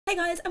Hey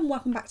guys, and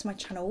welcome back to my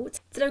channel.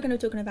 Today we're going to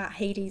be talking about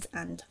Hades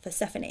and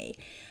Persephone.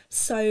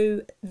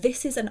 So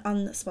this is an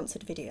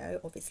unsponsored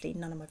video. Obviously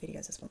none of my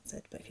videos are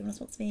sponsored, but if you want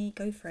to sponsor me,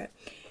 go for it.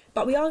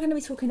 But we are going to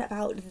be talking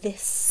about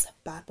this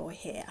bad boy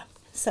here.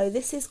 So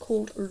this is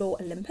called Lore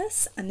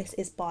Olympus, and this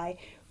is by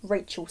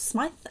Rachel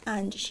Smythe,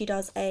 and she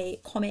does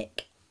a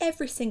comic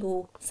every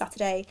single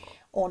Saturday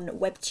on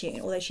Webtoon,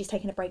 although she's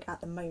taking a break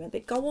at the moment,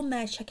 but go on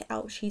there, check it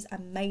out, she's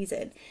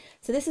amazing.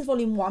 So this is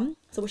volume 1.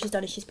 So what she's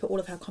done is she's put all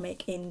of her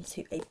comic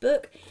into a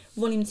book.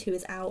 Volume 2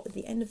 is out at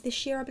the end of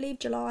this year, I believe,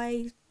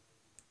 July,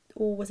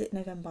 or was it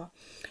November?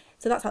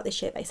 So that's out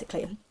this year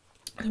basically.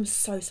 I'm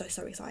so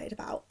excited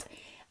about.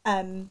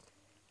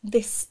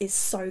 This is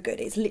so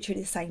good. It's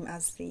literally the same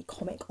as the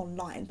comic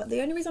online, but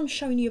the only reason I'm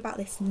showing you about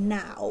this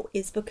now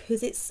is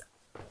because it's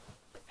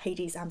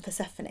Hades and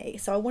Persephone,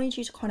 so I wanted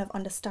you to kind of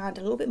understand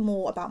a little bit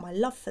more about my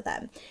love for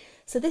them.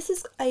 So this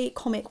is a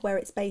comic where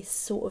it's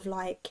based sort of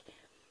like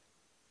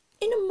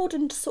in a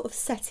modern sort of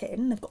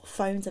setting. They've got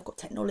phones, they've got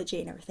technology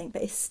and everything,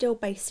 but it's still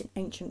based in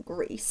ancient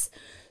Greece.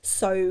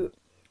 So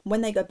when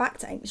they go back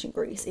to ancient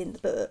Greece in the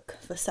book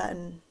for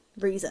certain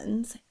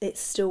reasons, it's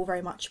still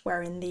very much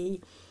wearing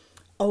the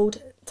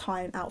old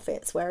time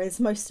outfits, whereas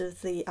most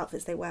of the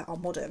outfits they wear are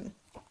modern.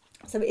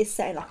 So it is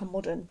set in like a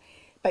modern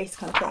base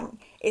kind of thing.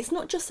 It's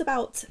not just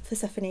about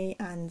Persephone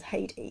and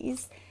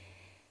Hades.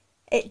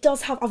 It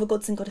does have other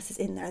gods and goddesses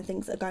in there and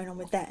things that are going on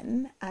with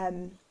them,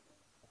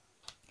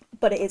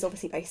 but it is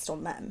obviously based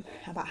on them,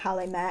 about how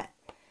they met.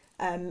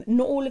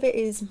 Not all of it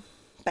is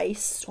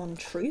based on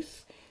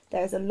truth.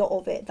 There's a lot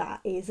of it that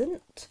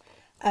isn't,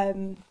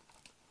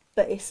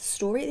 but it's a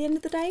story at the end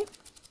of the day.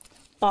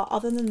 But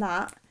other than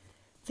that,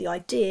 the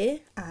idea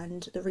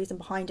and the reason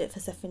behind it,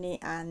 Persephone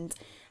and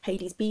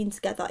Hades being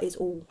together, is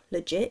all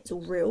legit, it's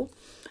all real.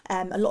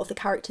 A lot of the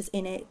characters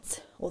in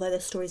it, although their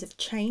stories have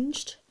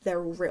changed,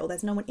 they're all real.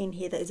 There's no one in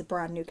here that is a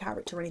brand new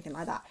character or anything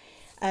like that.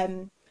 So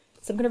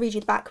I'm going to read you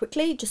the back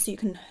quickly just so you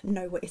can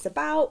know what it's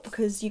about,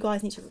 because you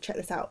guys need to check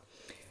this out.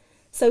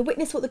 So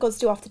witness what the gods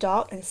do after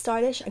dark in a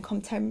stylish and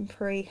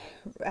contemporary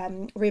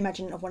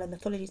reimagining of one of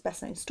mythology's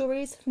best known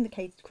stories from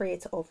the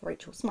creator of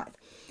Rachel Smythe.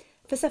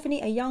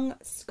 Persephone, a young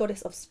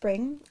goddess of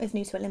spring, is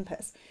new to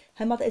Olympus.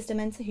 Her mother is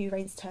Demeter, who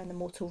reigns to her in the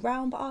mortal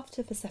realm, but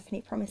after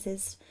Persephone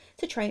promises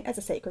to train as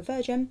a sacred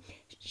virgin,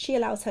 she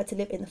allows her to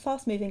live in the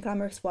fast-moving,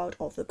 glamorous world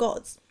of the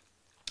gods.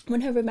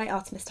 When her roommate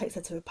Artemis takes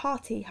her to a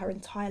party, her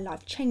entire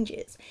life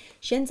changes.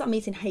 She ends up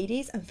meeting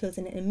Hades and feels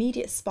an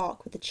immediate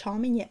spark with the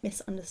charming yet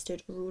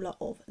misunderstood ruler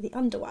of the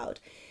underworld.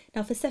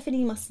 Now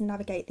Persephone must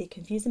navigate the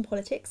confusing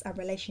politics and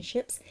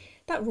relationships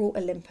that rule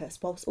Olympus,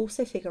 whilst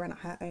also figuring out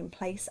her own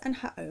place and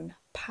her own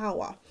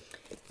power.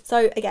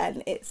 So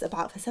again, it's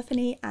about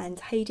Persephone and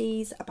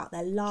Hades, about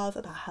their love,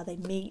 about how they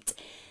meet.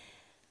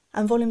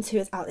 And volume 2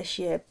 is out this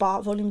year,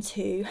 but volume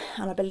 2,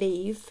 and I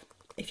believe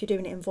if you're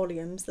doing it in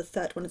volumes, the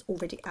third one is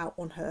already out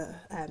on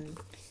her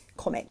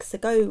comics. So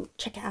go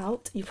check it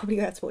out. You're probably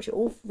going to have to watch it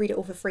all, read it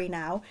all for free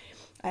now,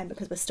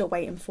 because we're still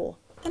waiting for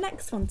the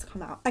next one to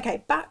come out.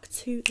 Okay, back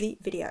to the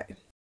video.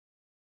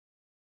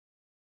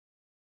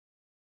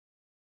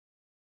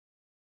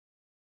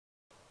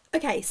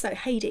 Okay, so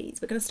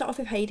Hades. We're going to start off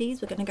with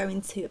Hades. We're going to go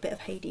into a bit of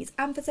Hades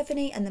and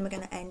Persephone, and then we're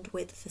going to end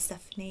with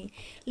Persephone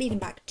leading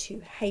back to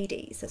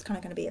Hades. So it's kind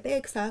of going to be a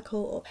big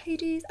circle of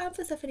Hades and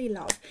Persephone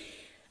love.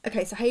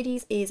 Okay, so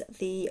Hades is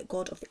the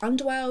god of the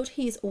underworld.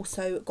 He is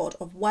also god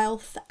of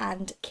wealth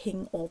and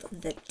king of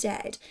the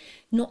dead.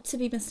 Not to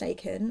be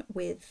mistaken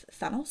with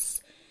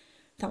Thanatos,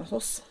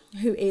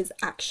 who is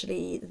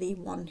actually the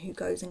one who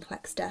goes and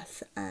collects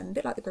death, a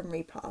bit like the Grim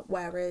Reaper,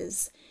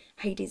 whereas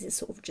Hades is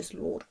sort of just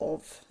lord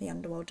of the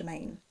underworld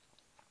domain.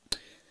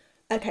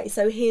 Okay,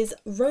 so his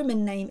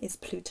Roman name is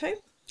Pluto.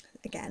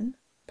 Again,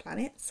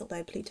 planets,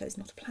 although Pluto is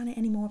not a planet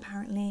anymore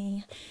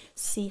apparently.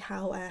 See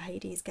how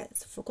Hades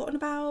gets forgotten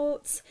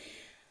about.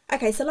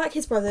 Okay, so like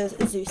his brothers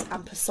Zeus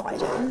and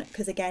Poseidon,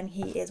 because again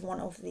he is one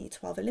of the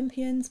 12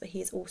 Olympians, but he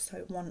is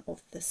also one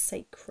of the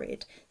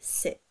sacred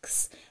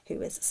 6,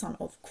 who is son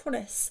of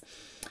Cronus.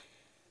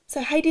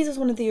 So Hades is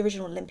one of the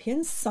original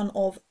Olympians, son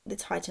of the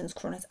Titans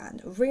Cronus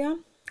and Rhea.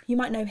 You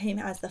might know him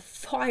as the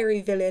fiery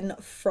villain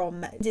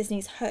from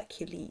Disney's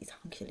Hercules,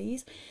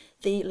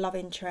 the love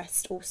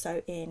interest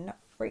also in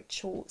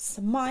Rachel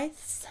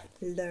Smythe's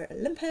Lore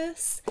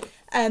Olympus.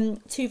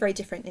 Two very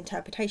different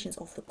interpretations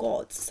of the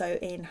gods. So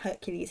in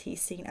Hercules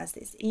he's seen as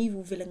this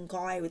evil villain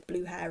guy with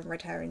blue hair and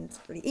red hair and it's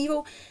really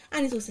evil,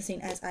 and he's also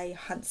seen as a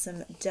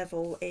handsome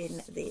devil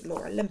in the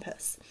Lore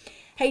Olympus.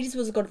 Hades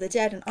was a god of the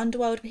dead and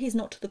underworld, but he's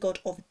not the god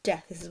of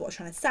death. This is what I'm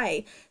trying to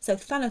say. So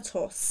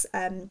Thanatos,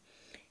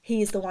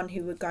 he is the one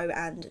who would go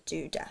and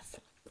do death.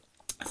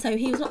 So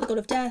he was not the god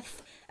of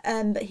death,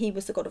 but he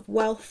was the god of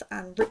wealth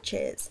and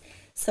riches.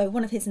 So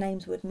one of his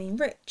names would mean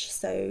rich.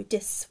 So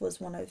Dis was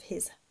one of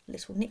his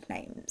little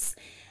nicknames.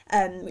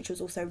 which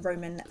was also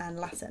Roman and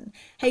Latin.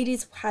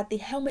 Hades had the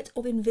helmet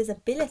of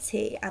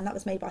invisibility, and that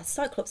was made by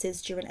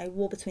Cyclopses during a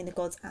war between the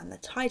gods and the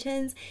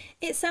Titans.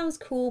 It sounds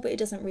cool, but it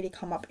doesn't really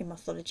come up in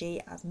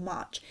mythology as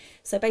much.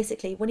 So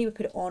basically, when he would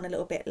put it on, a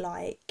little bit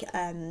like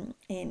in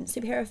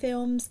superhero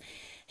films,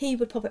 he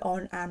would pop it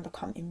on and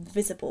become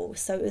invisible.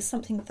 So it was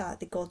something that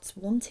the gods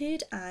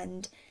wanted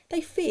and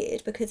they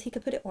feared, because he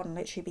could put it on and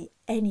literally be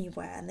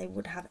anywhere and they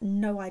would have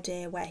no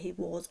idea where he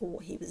was or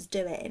what he was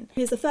doing. He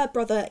was the third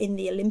brother in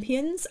the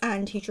Olympians,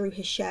 and he drew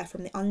his share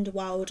from the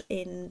underworld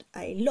in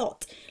a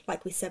lot.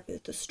 Like we said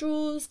with the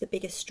straws, the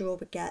biggest straw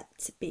would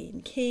get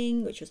being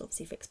king, which was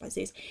obviously fixed by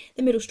Zeus.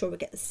 The middle straw would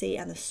get the sea,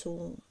 and the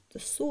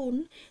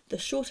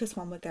shortest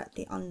one would get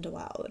the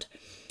underworld.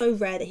 So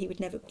rare that he would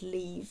never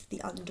leave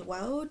the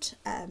underworld.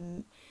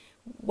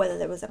 Whether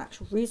there was an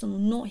actual reason or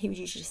not, he would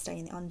usually just stay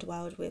in the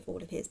underworld with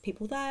all of his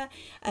people there.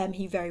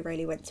 He very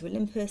rarely went to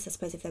Olympus. I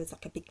suppose if there was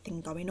like a big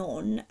thing going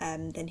on,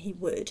 then he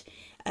would,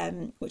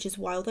 which is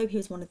why, although he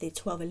was one of the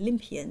 12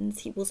 Olympians,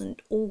 he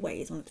wasn't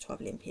always one of the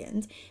 12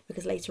 Olympians,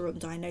 because later on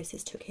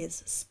Dionysus took his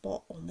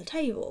spot on the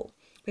table.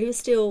 But he was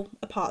still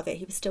a part of it.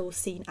 He was still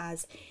seen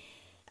as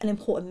an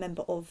important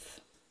member of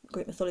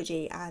Greek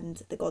mythology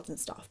and the gods and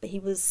stuff, but he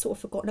was sort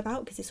of forgotten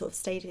about because he sort of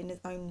stayed in his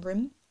own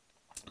room.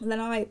 And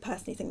then I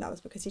personally think that was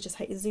because he just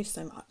hated Zeus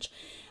so much.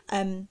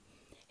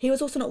 He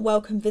was also not a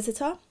welcome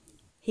visitor.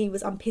 He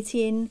was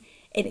unpitying,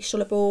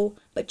 inexorable,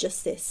 but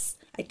just this,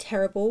 a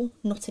terrible,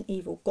 not an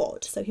evil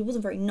god. So he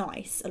wasn't very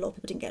nice. A lot of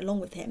people didn't get along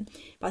with him.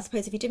 But I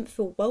suppose if he didn't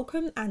feel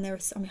welcome, and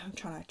I mean, I'm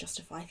trying to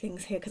justify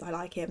things here because I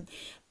like him,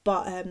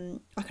 but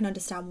I can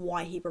understand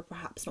why he would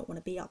perhaps not want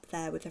to be up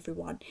there with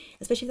everyone,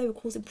 especially if they were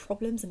causing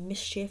problems and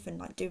mischief and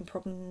like doing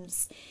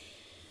problems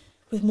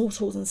with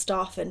mortals and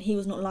stuff, and he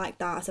was not like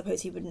that. I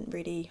suppose he wouldn't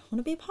really want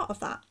to be a part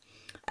of that.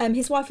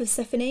 His wife was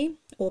Persephone,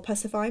 or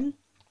Persephone,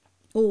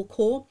 or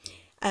Core,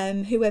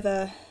 whom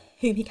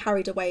he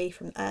carried away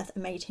from earth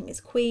and made him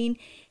his queen.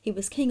 He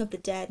was king of the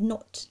dead,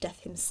 not death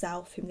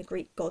himself, whom the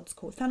Greek gods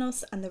called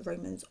Thanos and the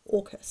Romans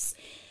Orcus.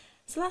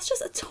 So that's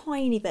just a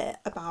tiny bit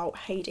about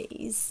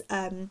Hades.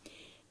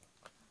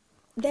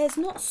 There's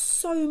not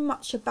so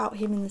much about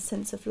him in the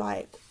sense of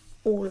like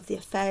all of the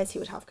affairs he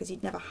would have, because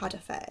he'd never had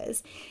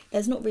affairs.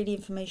 There's not really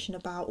information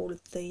about all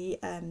of the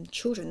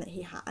children that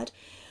he had,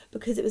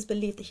 because it was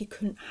believed that he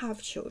couldn't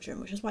have children,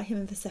 which is why him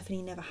and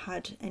Persephone never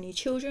had any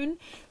children.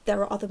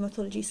 There are other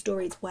mythology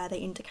stories where they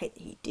indicate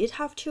that he did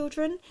have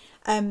children,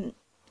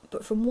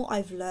 but from what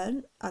I've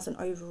learned as an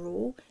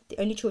overall, the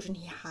only children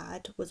he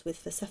had was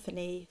with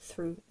Persephone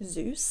through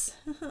Zeus.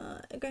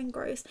 Again,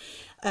 gross.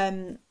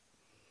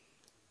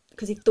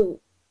 Because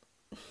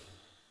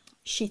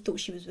she thought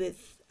she was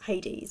with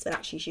Hades, but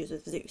actually she was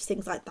with Zeus,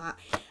 things like that.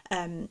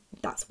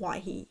 That's why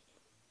he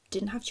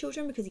didn't have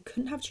children, because he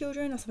couldn't have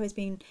children. I suppose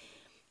being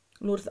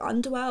Lord of the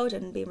Underworld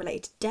and being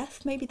related to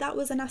death, maybe that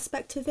was an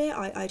aspect of it.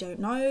 I don't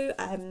know.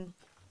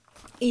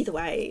 Either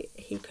way,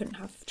 he couldn't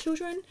have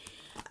children,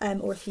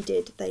 or if he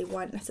did, they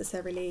weren't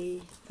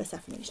necessarily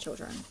Persephone's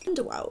children.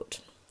 Underworld.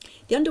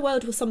 The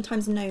Underworld was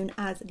sometimes known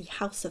as the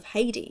House of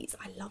Hades.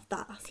 I love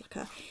that. That's like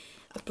a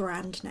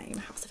brand name,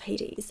 House of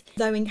Hades.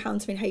 Though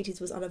encountering Hades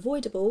was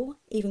unavoidable,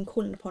 even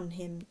calling upon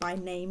him by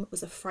name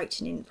was a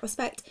frightening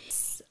prospect.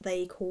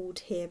 They called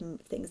him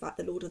things like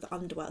the Lord of the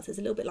Underworld. So it's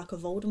a little bit like a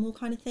Voldemort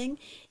kind of thing.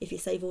 If you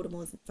say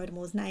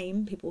Voldemort's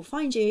name, people will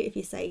find you. If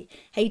you say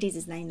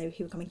Hades' name, though,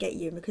 he will come and get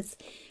you. And because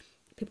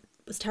people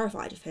was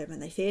terrified of him and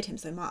they feared him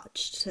so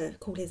much, to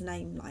call his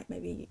name, like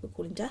maybe we'll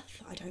call him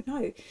Death, I don't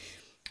know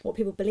what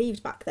people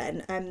believed back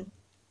then.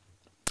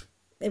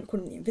 They were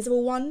calling him the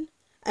Invisible One,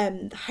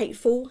 the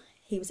Hateful.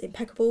 He was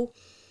impeccable,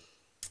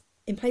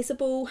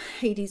 implacable.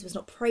 Hades was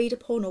not preyed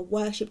upon or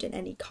worshipped in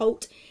any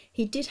cult.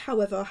 He did,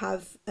 however,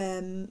 have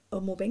a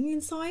more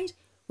benign side,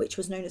 which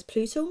was known as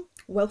Pluto,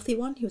 wealthy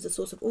one. He was a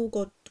source of all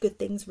good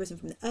things risen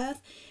from the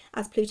earth.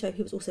 As Pluto,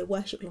 he was also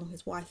worshipped along with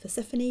his wife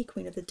Persephone,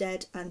 queen of the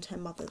dead, and her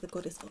mother, the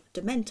goddess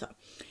Demeter.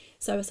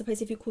 So I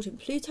suppose if you called him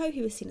Pluto,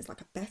 he was seen as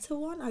like a better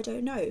one. I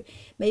don't know.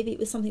 Maybe it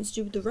was something to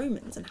do with the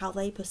Romans and how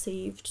they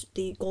perceived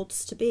the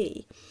gods to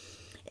be.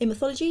 In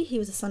mythology, he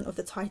was a son of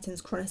the Titans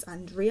Cronus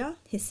and Rhea.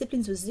 His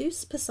siblings were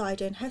Zeus,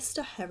 Poseidon,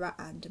 Hester, Hera,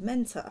 and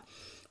Demeter.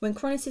 When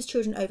Cronus'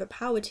 children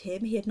overpowered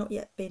him, he had not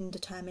yet been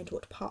determined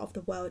what part of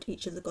the world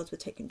each of the gods would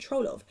take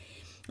control of.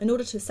 In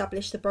order to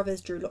establish, the brothers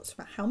drew lots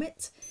from a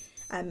helmet,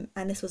 and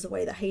this was the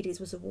way that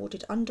Hades was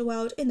awarded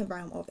Underworld in the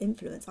realm of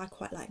influence. I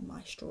quite like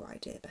my straw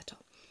idea better.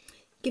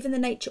 Given the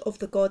nature of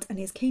the god and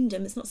his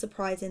kingdom, it's not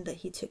surprising that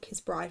he took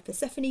his bride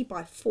Persephone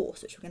by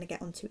force, which we're going to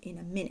get onto in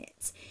a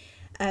minute.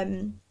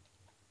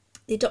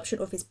 The adoption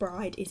of his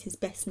bride is his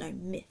best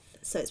known myth,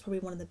 so it's probably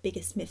one of the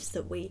biggest myths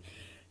that we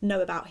know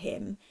about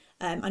him.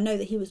 I know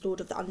that he was Lord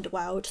of the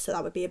Underworld, so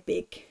that would be a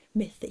big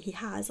myth that he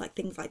has, like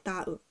things like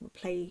that would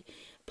play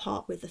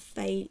part with the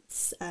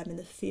Fates and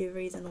the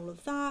Furies and all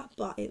of that,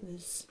 but it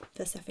was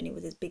Persephone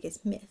was his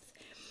biggest myth.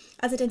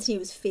 As identity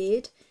was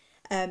feared,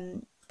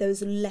 there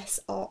was less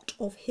art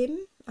of him.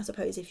 I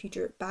suppose if you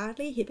drew it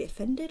badly, he'd be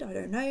offended, I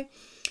don't know.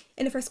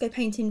 In a fresco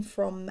painting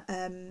from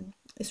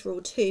this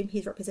royal tomb,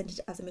 he's represented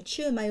as a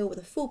mature male with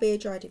a full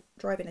beard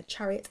driving a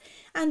chariot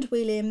and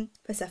wheeling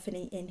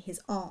Persephone in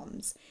his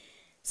arms.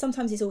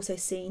 Sometimes he's also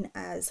seen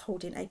as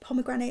holding a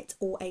pomegranate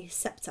or a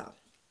scepter.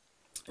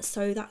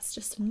 So that's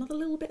just another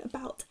little bit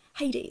about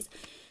Hades.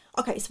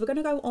 Okay, so we're going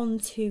to go on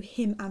to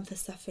him and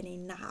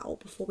Persephone now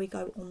before we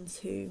go on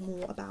to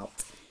more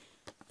about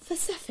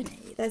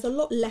Persephone. There's a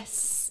lot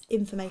less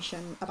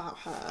information about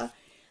her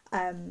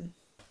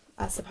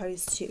as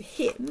opposed to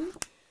him,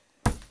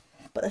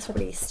 but there's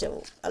probably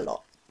still a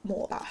lot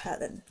more about her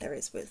than there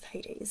is with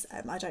Hades.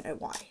 I don't know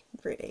why,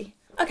 really.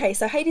 Okay,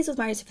 so Hades was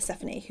married to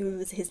Persephone, who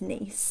was his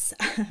niece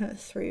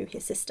through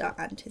his sister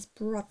and his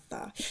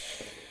brother.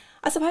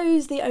 I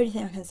suppose the only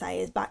thing I can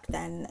say is back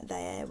then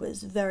there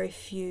was very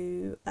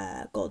few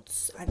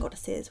gods and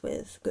goddesses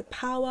with good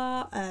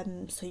power,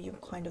 so you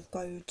would kind of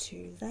go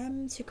to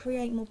them to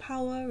create more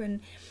power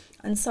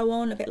and so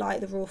on, a bit like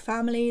the royal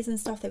families and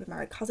stuff. They would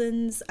marry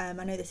cousins. I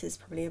know this is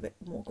probably a bit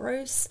more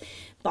gross,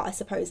 but I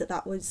suppose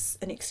that was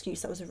an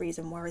excuse, that was a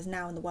reason, whereas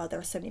now in the world there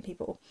are so many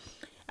people,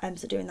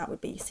 so doing that would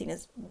be seen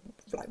as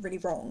like really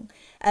wrong.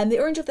 The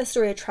origins of their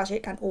story are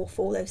tragic and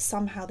awful, though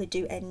somehow they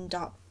do end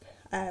up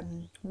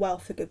well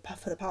for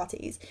the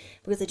parties,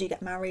 because they do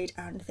get married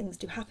and things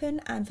do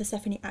happen. And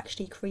Persephone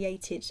actually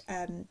created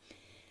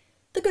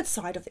the good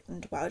side of the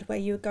underworld, where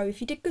you would go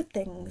if you did good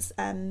things,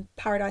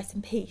 paradise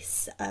and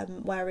peace,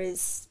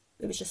 whereas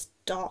it was just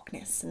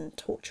darkness and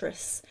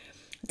torturous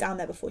down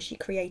there before she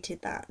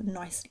created that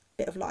nice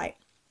bit of light.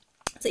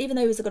 So even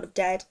though he was a god of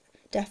death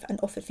and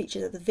offered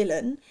features of the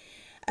villain,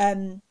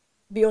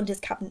 beyond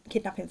his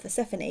kidnapping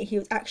Persephone, he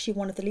was actually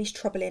one of the least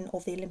troubling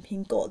of the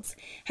Olympian gods.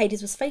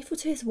 Hades was faithful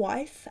to his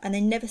wife, and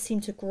they never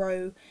seemed to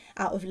grow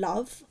out of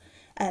love.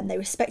 They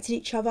respected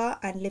each other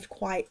and lived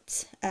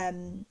quite a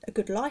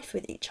good life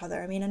with each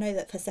other. I mean, I know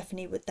that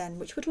Persephone would then,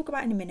 which we'll talk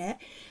about in a minute,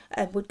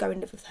 would go and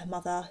live with her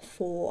mother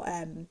for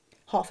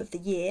half of the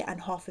year,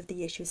 and half of the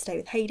year she would stay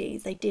with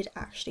Hades. They did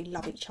actually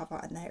love each other,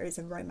 and there is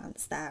a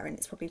romance there, and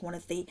it's probably one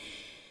of the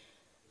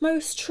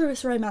most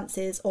truest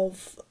romances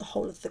of the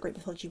whole of the Greek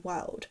mythology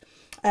world.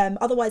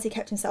 Otherwise, he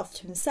kept himself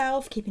to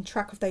himself, keeping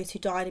track of those who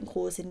died and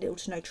causing little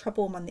to no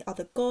trouble among the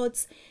other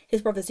gods.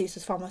 His brother Zeus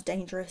was far more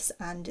dangerous,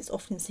 and it's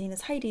often seen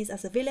as Hades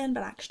as a villain,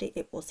 but actually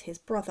it was his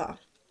brother.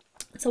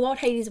 So while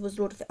Hades was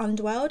lord of the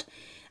underworld,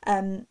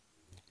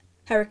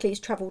 Heracles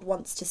travelled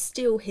once to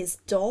steal his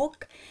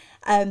dog,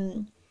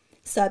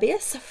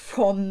 Cerberus,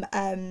 from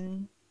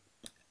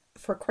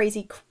for a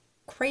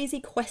crazy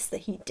quest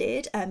that he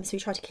did, so he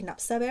tried to kidnap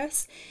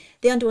Cerberus.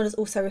 The underworld is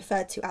also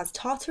referred to as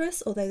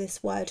Tartarus, although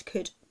this word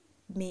could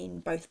mean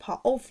both part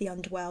of the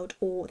underworld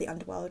or the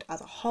underworld as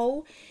a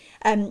whole.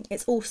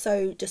 It's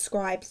also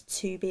described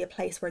to be a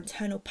place where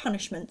internal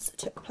punishments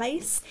took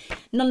place.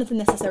 None of them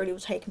necessarily were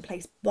taken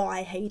place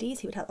by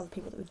Hades. He would have other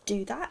people that would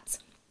do that.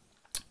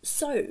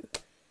 So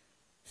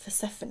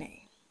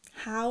Persephone,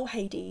 how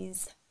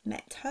Hades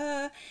met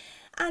her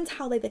and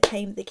how they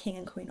became the king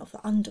and queen of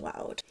the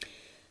underworld.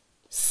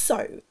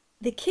 So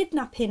the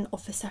kidnapping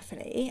of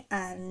Persephone,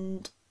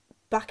 and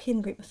back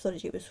in Greek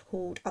mythology it was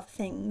called other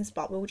things,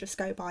 but we'll just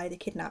go by the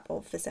kidnap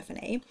of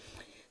Persephone.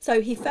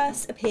 So he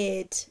first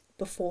appeared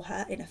before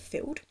her in a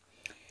field.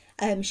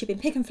 She'd been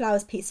picking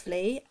flowers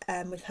peacefully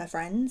with her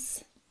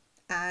friends,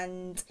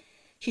 and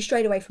she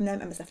strayed away from them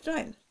and was left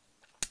alone.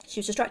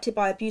 She was distracted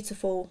by a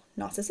beautiful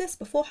Narcissus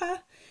before her,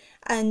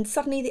 and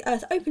suddenly the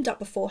earth opened up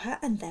before her,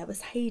 and there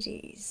was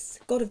Hades,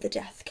 god of the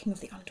death, king of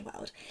the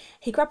underworld.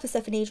 He grabbed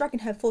Persephone, dragging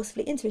her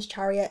forcefully into his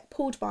chariot,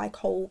 pulled by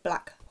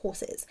coal-black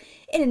horses.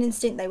 In an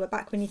instant they were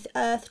back beneath the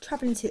earth,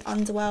 travelling to the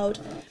underworld.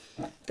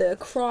 The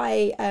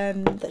cry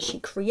that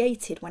she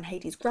created when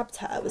Hades grabbed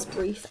her was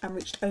brief and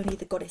reached only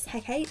the goddess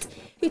Hecate,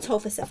 who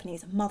told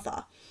Persephone's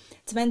mother.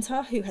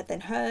 Demeter, who had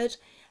then heard,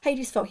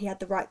 Hades felt he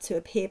had the right to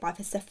appear by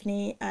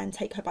Persephone and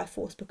take her by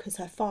force because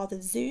her father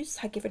Zeus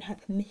had given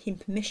him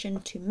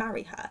permission to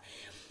marry her.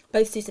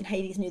 Both Zeus and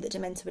Hades knew that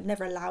Demeter would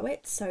never allow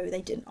it, so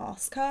they didn't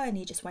ask her, and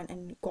he just went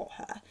and got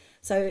her.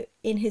 So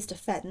in his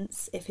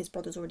defence, if his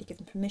brother's already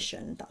given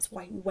permission, that's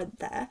why he went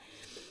there.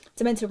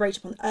 Demeter raged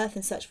upon the earth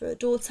in search for her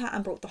daughter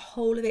and brought the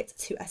whole of it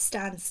to a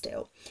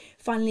standstill.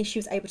 Finally, she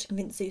was able to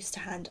convince Zeus to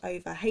hand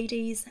over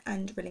Hades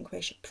and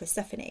relinquish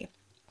Persephone.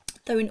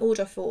 Though in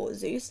order for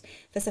Zeus,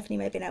 Persephone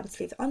may have been able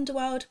to leave the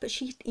underworld, but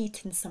she'd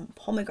eaten some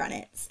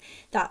pomegranates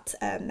that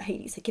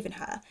Hades had given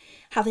her.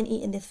 Having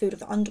eaten the food of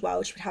the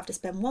underworld, she would have to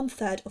spend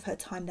 1/3 of her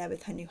time there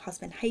with her new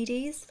husband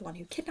Hades, the one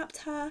who kidnapped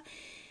her,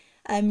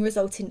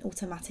 resulting in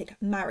automatic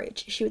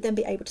marriage. She would then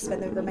be able to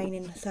spend the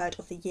remaining third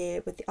of the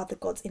year with the other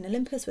gods in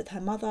Olympus with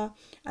her mother,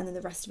 and then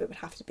the rest of it would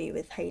have to be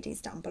with Hades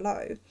down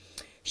below.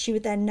 She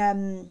would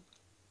then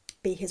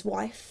be his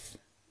wife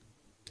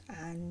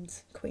and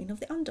queen of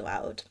the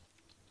underworld.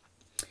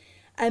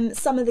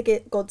 Some of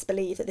the gods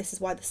believe that this is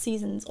why the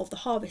seasons of the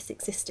harvest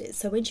existed.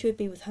 So when she would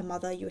be with her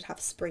mother, you would have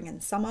spring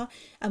and summer,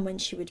 and when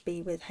she would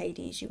be with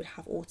Hades, you would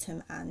have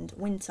autumn and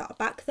winter.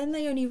 Back then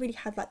they only really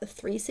had like the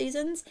 3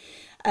 seasons.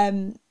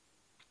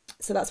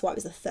 So that's why it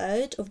was a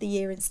third of the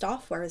year and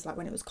stuff, whereas like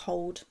when it was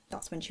cold,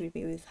 that's when she would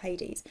be with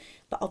Hades.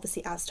 But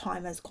obviously as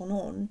time has gone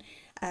on,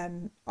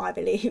 I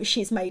believe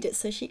she's made it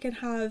so she can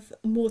have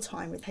more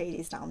time with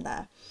Hades down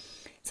there.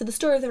 So the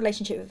story of the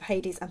relationship of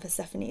Hades and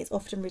Persephone is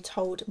often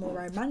retold more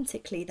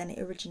romantically than it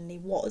originally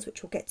was,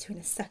 which we'll get to in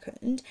a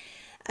second.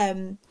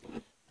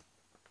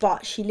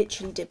 But she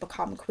literally did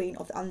become queen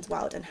of the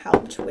underworld and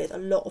helped with a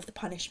lot of the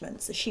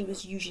punishments. So she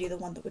was usually the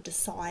one that would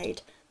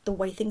decide the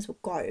way things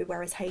would go,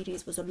 whereas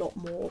Hades was a lot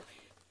more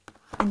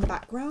in the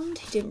background.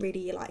 He didn't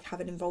really like have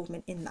an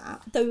involvement in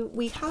that. So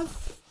we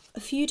have a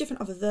few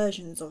different other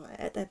versions of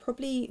it. They're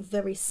probably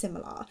very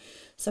similar,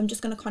 so I'm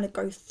just going to kind of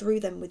go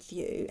through them with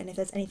you, and if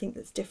there's anything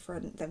that's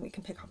different then we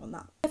can pick up on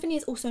that. Persephone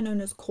is also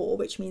known as Core,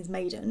 which means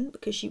maiden,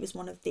 because she was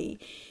one of the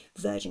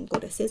virgin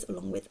goddesses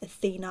along with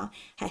Athena,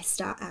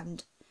 Hester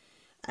and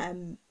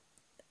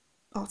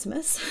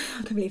Artemis.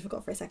 I completely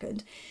forgot for a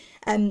second.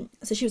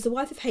 So she was the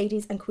wife of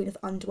Hades and queen of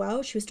the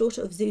underworld. She was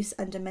daughter of Zeus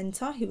and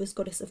Demeter, who was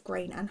goddess of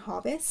grain and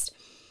harvest.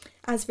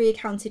 As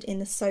recounted in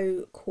the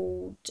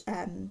so-called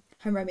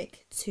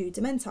Homeric to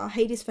Demeter,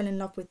 Hades fell in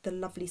love with the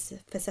lovely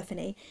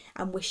Persephone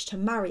and wished to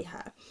marry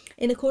her.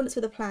 In accordance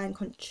with a plan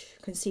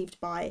conceived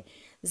by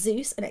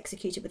Zeus and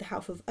executed with the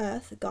help of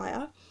Earth,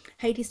 Gaia,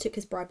 Hades took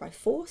his bride by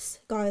force.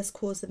 Gaia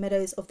caused the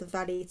meadows of the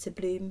valley to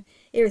bloom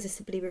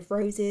irresistibly with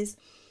roses,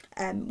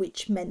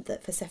 which meant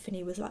that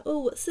Persephone was like, oh,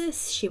 what's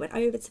this? She went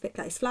over to pick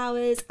those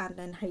flowers, and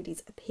then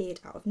Hades appeared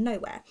out of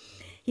nowhere.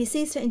 He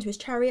seized her into his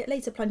chariot,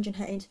 later plunging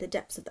her into the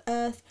depths of the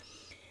earth,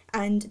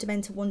 and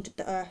Demeter wandered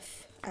the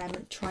earth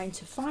trying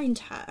to find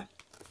her.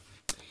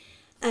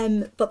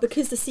 But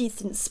because the seeds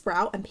didn't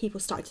sprout and people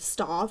started to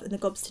starve and the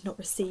gods did not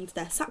receive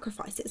their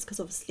sacrifices, because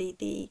obviously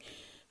the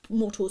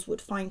mortals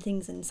would find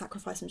things and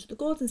sacrifice them to the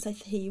gods and say,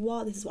 here you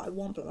are, this is what I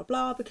want, blah blah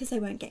blah, because they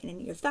weren't getting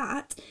any of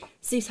that,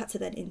 Zeus had to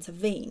then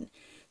intervene.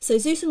 So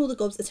Zeus and all the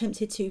gods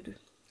attempted to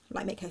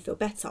like make her feel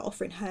better,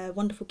 offering her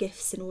wonderful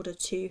gifts in order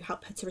to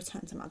help her to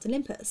return to Mount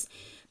Olympus.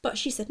 But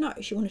she said no,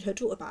 she wanted her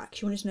daughter back,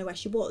 she wanted to know where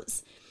she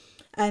was.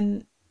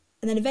 And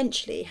then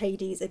eventually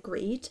Hades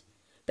agreed,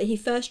 but he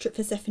first tricked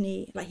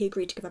Persephone, like he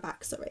agreed to give her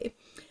back, sorry.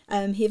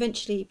 He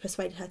eventually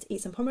persuaded her to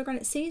eat some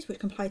pomegranate seeds, which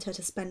compelled her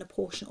to spend a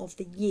portion of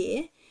the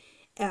year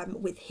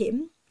with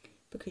him.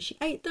 Because she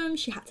ate them,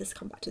 she had to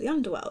come back to the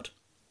underworld.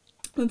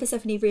 When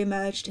Persephone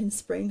re-emerged in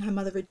spring, her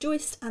mother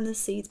rejoiced and the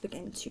seeds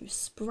began to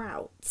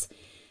sprout.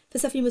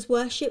 Persephone was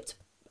worshipped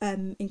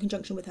in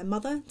conjunction with her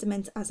mother,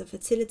 Demeter, as a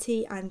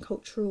fertility and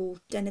cultural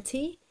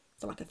deity,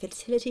 so like a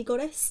fertility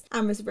goddess,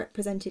 and was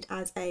represented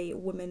as a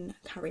woman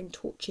carrying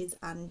torches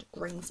and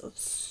grains of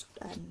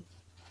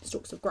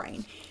stalks of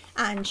grain.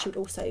 And she would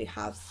also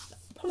have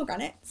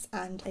pomegranates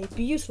and a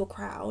beautiful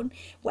crown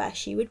where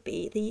she would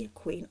be the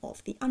queen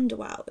of the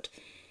underworld.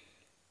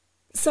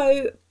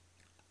 So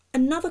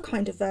another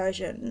kind of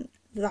version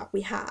that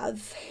we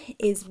have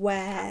is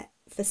where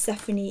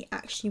Persephone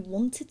actually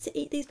wanted to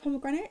eat these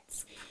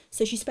pomegranates.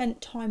 So she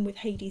spent time with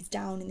Hades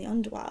down in the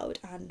underworld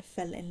and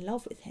fell in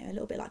love with him, a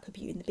little bit like a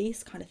Beauty and the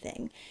Beast kind of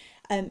thing.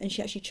 And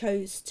she actually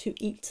chose to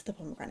eat the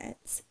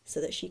pomegranates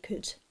so that she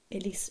could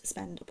at least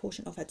spend a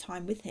portion of her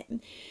time with him,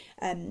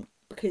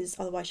 because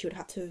otherwise she would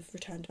have to have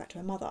returned back to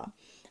her mother.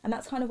 And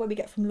that's kind of where we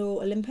get from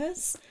Lore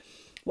Olympus,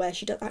 where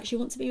she does actually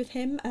want to be with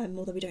him,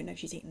 although we don't know if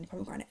she's eating the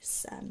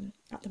pomegranates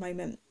at the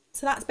moment.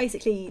 So that's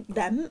basically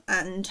them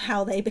and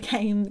how they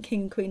became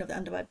king and queen of the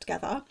underworld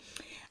together.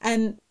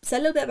 So a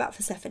little bit about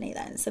Persephone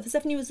then. So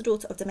Persephone was the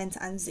daughter of Demeter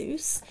and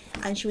Zeus,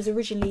 and she was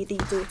originally the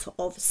daughter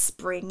of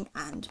spring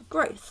and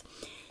growth.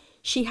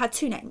 She had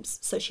two names.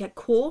 So she had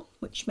Core,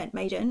 which meant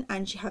maiden,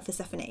 and she had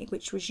Persephone,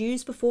 which was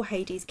used before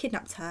Hades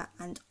kidnapped her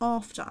and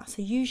after.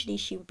 So usually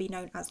she would be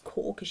known as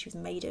Core because she was a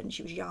maiden,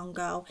 she was a young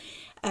girl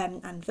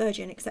and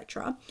virgin,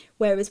 etc.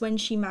 Whereas when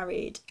she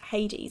married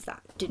Hades,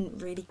 that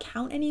didn't really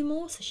count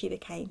anymore, so she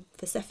became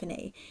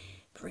Persephone,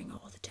 bring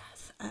all the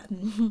death.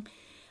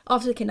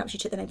 After the kidnap, she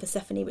took the name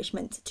Persephone, which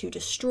meant to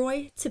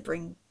destroy, to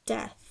bring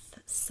death.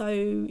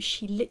 So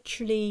she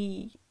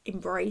literally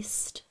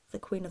embraced the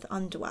queen of the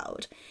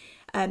underworld.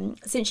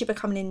 Since she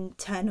became an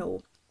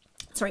infernal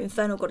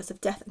goddess of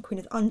death and queen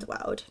of the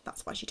underworld,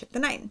 that's why she took the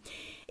name.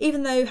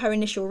 Even though her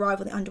initial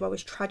arrival in the underworld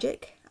was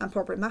tragic and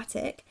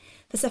problematic,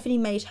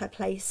 Persephone made her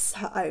place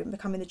her own,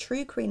 becoming the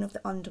true queen of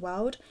the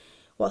underworld,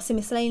 while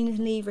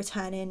simultaneously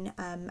returning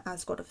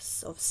as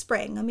goddess of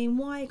spring. I mean,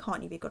 why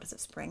can't you be goddess of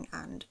spring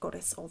and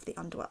goddess of the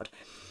underworld?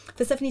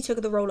 Persephone took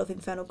the role of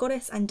infernal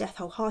goddess and death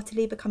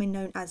wholeheartedly, becoming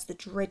known as the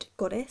dread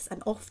goddess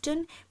and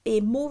often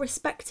being more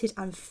respected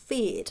and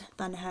feared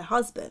than her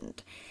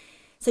husband.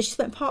 So she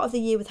spent part of the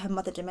year with her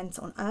mother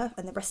Demeter on earth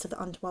and the rest of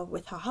the underworld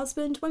with her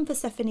husband. When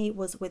Persephone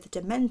was with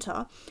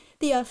Demeter,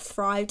 the earth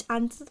thrived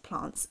and the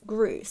plants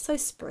grew, so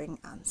spring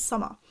and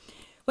summer.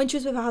 When she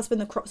was with her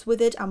husband, the crops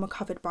withered and were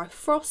covered by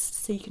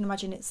frost, so you can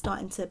imagine it's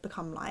starting to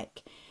become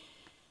like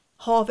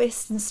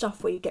harvest and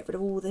stuff, where you get rid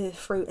of all the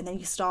fruit and then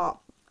you start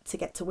to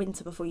get to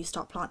winter before you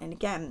start planting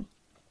again.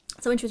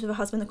 So when she was with her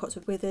husband, the crops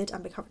were withered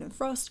and be covered in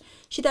frost.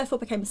 She therefore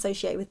became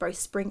associated with both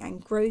spring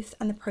and growth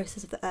and the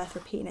process of the earth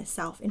repeating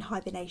itself in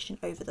hibernation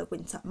over the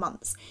winter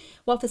months.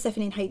 While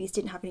Persephone and Hades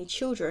didn't have any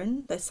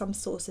children, though some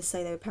sources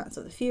say they were parents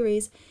of the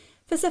Furies,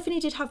 Persephone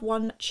did have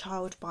one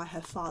child by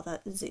her father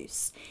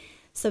Zeus.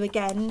 So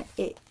again,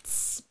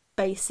 it's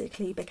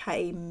basically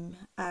became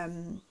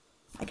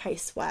a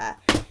case where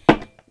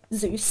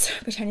Zeus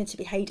pretended to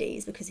be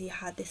Hades because he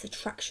had this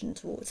attraction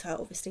towards her,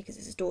 obviously because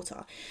it's his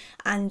daughter,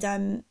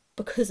 and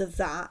because of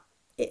that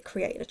it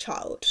created a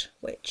child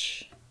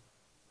which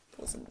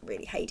wasn't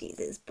really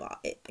Hades's, but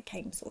it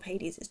became sort of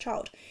Hades's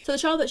child. So the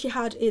child that she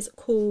had is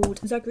called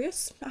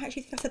Zagreus. I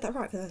actually think I said that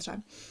right for the first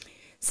time.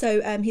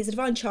 So he's a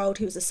divine child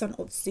who was the son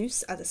of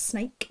Zeus as a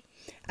snake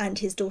and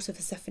his daughter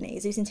Persephone.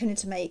 Zeus intended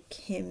to make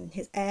him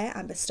his heir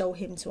and bestow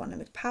him to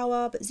unlimited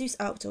power, but Zeus,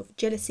 out of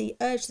jealousy,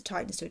 urged the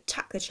Titans to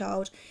attack the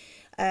child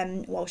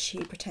while she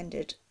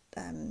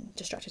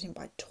distracted him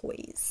by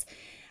toys.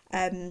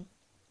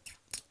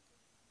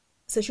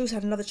 So she also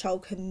had another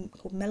child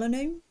called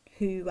Melanome,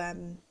 who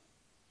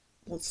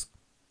was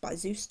by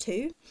Zeus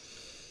too.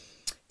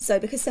 So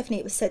because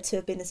Persephone was said to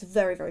have been this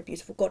very, very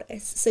beautiful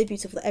goddess, so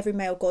beautiful that every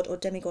male god or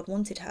demigod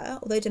wanted her,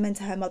 although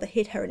Demeter, her mother,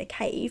 hid her in a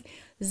cave,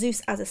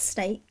 Zeus as a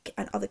snake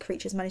and other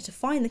creatures managed to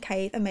find the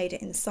cave and made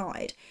it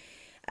inside.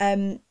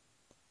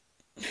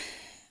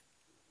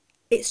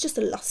 It's just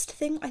a lust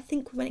thing, I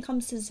think, when it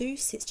comes to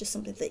Zeus. It's just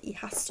something that he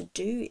has to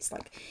do. It's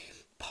like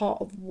part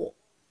of what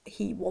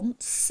he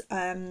wants.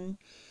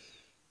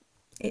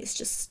 It's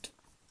just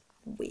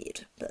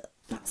weird, but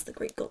that's the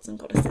Greek gods and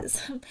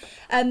goddesses.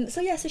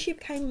 So she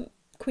became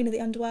queen of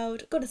the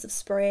underworld, goddess of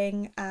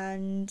spring,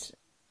 and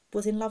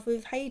was in love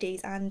with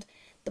Hades. And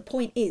the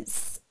point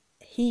is,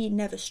 he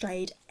never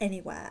strayed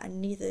anywhere,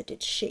 and neither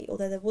did she.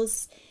 Although there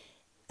was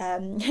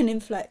an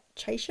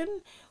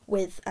infatuation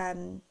with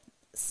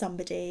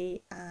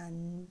somebody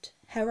and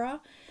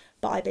Hera,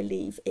 but I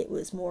believe it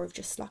was more of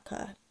just like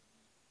a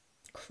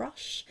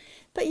crush.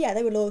 But yeah,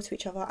 they were loyal to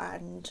each other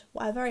and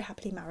were very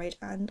happily married,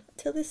 and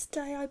till this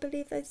day I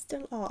believe they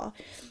still are.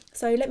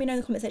 So let me know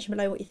in the comment section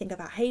below what you think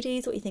about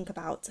Hades, what you think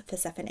about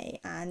Persephone,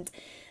 and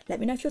let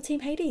me know if you're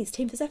team Hades,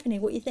 team Persephone,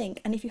 what you think.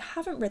 And if you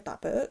haven't read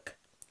that book,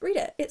 read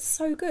it. It's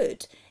so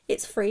good.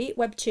 It's free,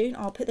 webtoon.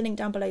 I'll put the link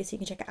down below so you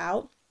can check it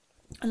out.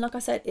 And like I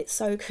said, it's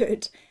so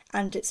good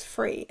and it's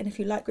free. And if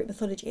you like Greek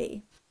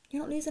mythology,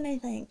 you're not losing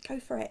anything. Go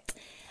for it.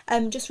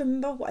 Just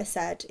remember what I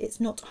said.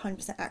 It's not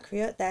 100%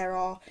 accurate. There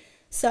are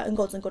certain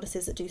gods and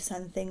goddesses that do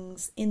certain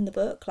things in the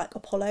book, like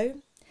Apollo.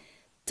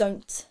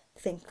 Don't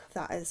think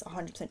that is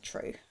 100%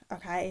 true,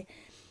 okay?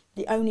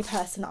 The only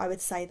person I would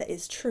say that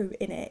is true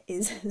in it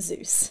is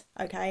Zeus,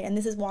 okay? And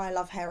this is why I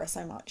love Hera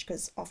so much,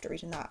 because after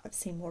reading that, I've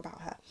seen more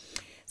about her.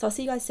 So I'll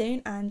see you guys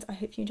soon, and I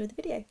hope you enjoyed the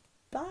video.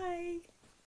 Bye!